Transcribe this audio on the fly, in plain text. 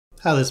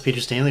Hi, this is Peter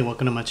Stanley.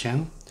 Welcome to my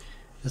channel.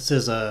 This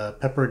is a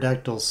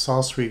pepperodactyl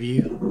sauce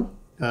review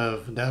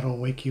of Datil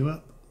Wake You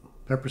Up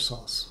pepper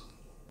sauce.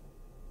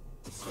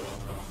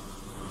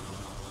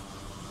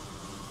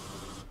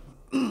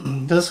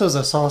 This was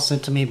a sauce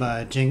sent to me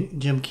by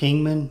Jim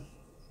Kingman.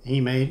 He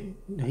made,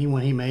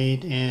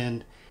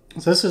 and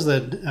so this is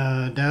the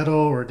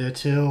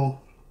Datil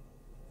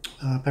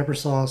pepper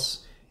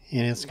sauce,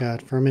 and it's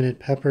got fermented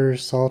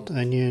peppers, salt,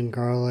 onion,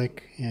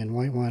 garlic, and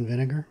white wine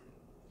vinegar.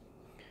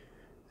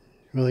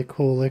 Really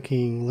cool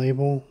looking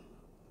label.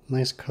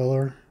 Nice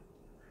color.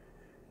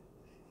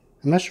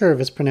 I'm not sure if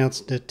it's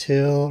pronounced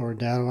Datil or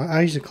Datil.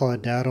 I usually call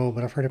it Datil,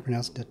 but I've heard it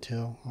pronounced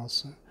Datil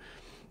also.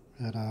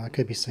 But I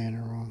could be saying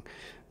it wrong.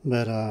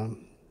 But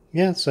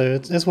yeah, so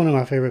it's one of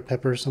my favorite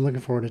peppers. So I'm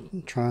looking forward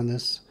to trying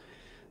this.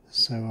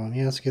 So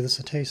yeah, let's give this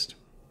a taste.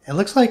 It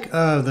looks like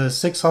the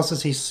 6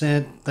 sauces he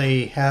sent,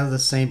 they have the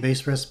same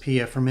base recipe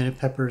of fermented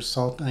peppers,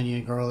 salt,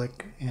 onion,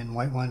 garlic, and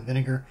white wine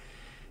vinegar,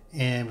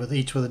 and with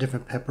each with a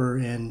different pepper.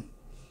 And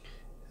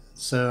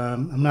so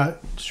I'm not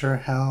sure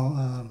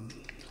how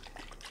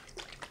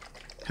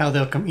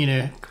they'll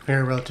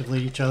compare relatively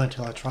to each other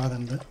until I try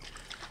them. But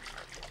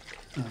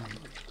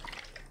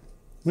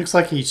looks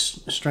like he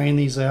strained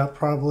these out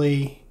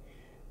probably,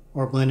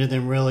 or blended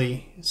them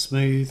really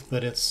smooth.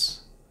 But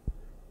so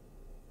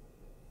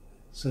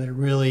they're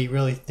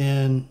really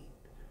thin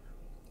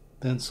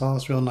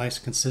sauce, real nice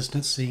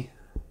consistency.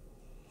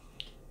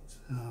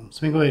 So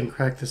we can go ahead and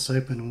crack this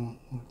open and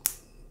we'll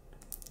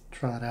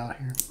try it out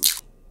here.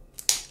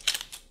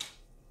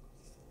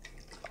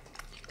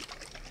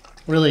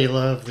 Really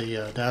love the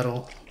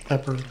Datil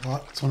pepper a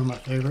lot. It's one of my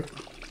favorite.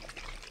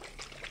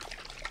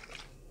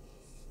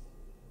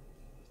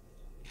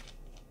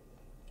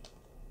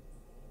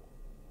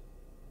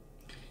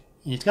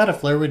 And it's got a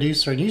flavor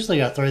reducer, and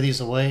usually I throw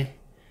these away,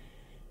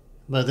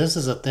 but this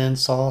is a thin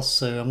sauce,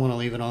 so I'm going to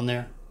leave it on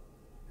there.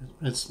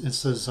 It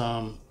says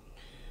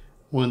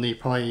when they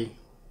probably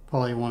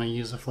want to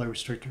use a flavor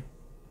restrictor.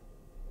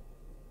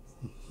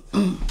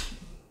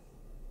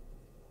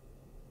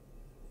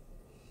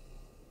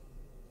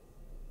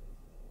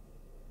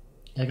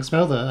 I can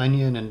smell the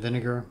onion and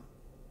vinegar.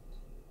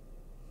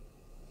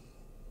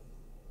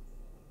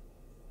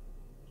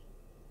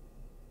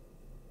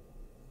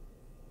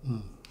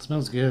 It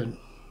smells good.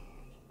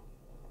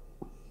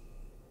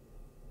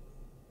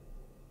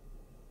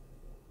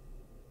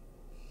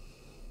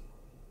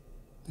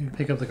 Maybe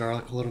pick up the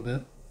garlic a little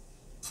bit.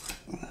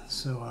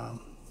 So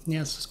yeah,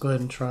 let's just go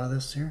ahead and try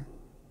this here.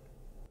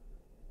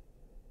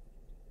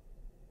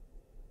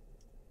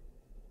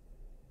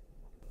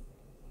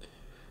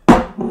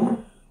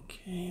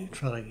 Okay,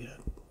 try to get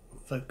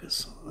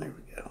focus. There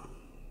we go.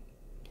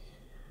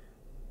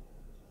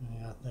 I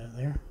got that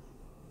there.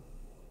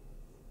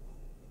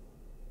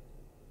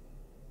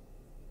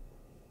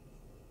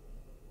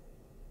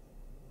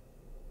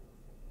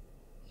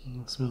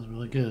 That smells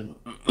really good.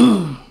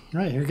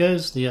 Alright, here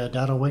goes the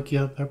Datil Wake You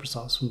Up pepper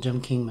sauce from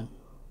Jim Kingman.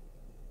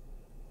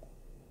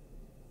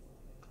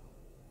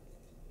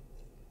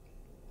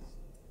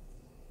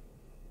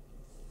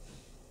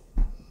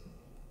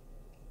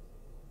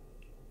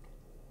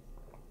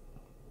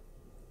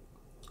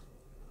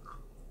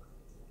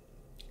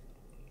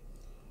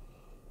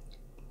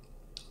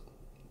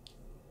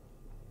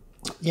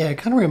 Yeah, it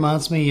kind of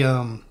reminds me,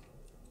 the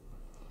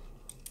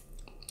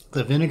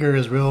vinegar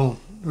is real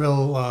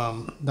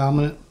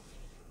dominant.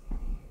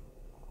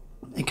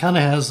 It kind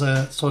of has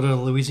that sort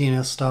of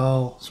Louisiana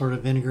style, sort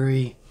of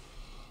vinegary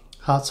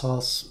hot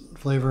sauce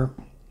flavor.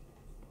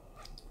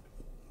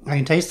 I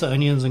can taste the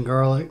onions and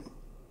garlic.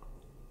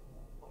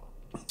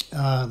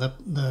 The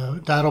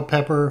Datil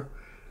pepper,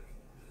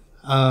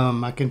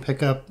 I can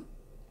pick up,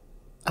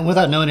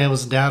 without knowing it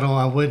was Datil.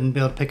 I wouldn't be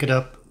able to pick it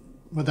up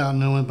without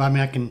knowing, but I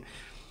mean,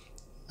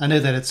 I know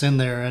that it's in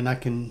there, and I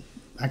can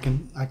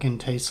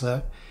taste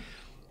that.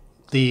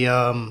 The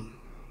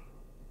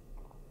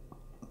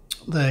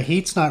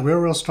heat's not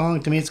real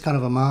strong. To me, it's kind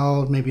of a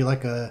mild, maybe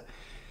like a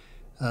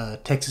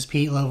Texas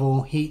Pete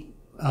level heat.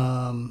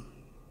 But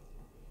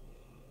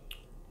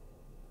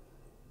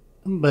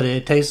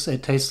it tastes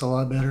a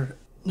lot better.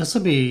 This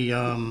would be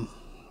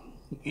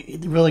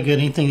really good.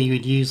 Anything that you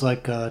would use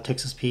like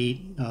Texas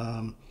Pete,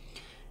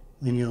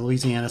 any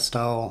Louisiana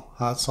style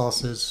hot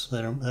sauces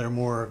that are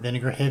more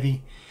vinegar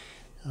heavy.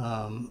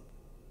 Love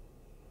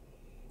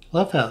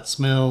how it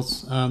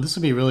smells. This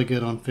would be really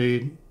good on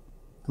food.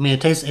 I mean,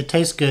 it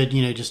tastes good,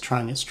 just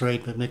trying it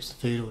straight, but mixed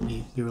with food would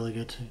be really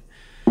good too.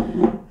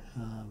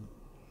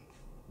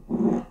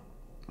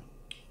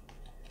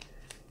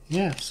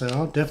 Yeah, so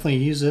I'll definitely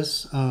use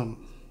this.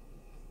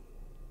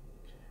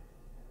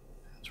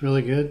 It's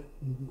really good.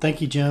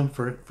 Thank you, Jim,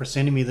 for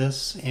sending me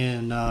this,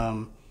 and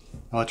I'll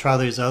try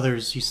those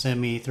others you sent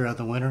me throughout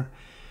the winter.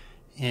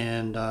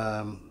 And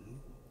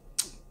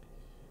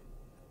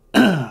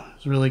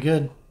it's really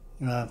good.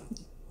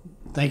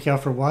 Thank y'all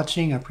for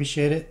watching. I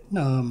appreciate it.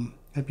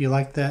 Hope you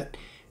like that.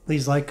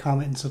 Please like,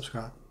 comment, and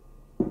subscribe.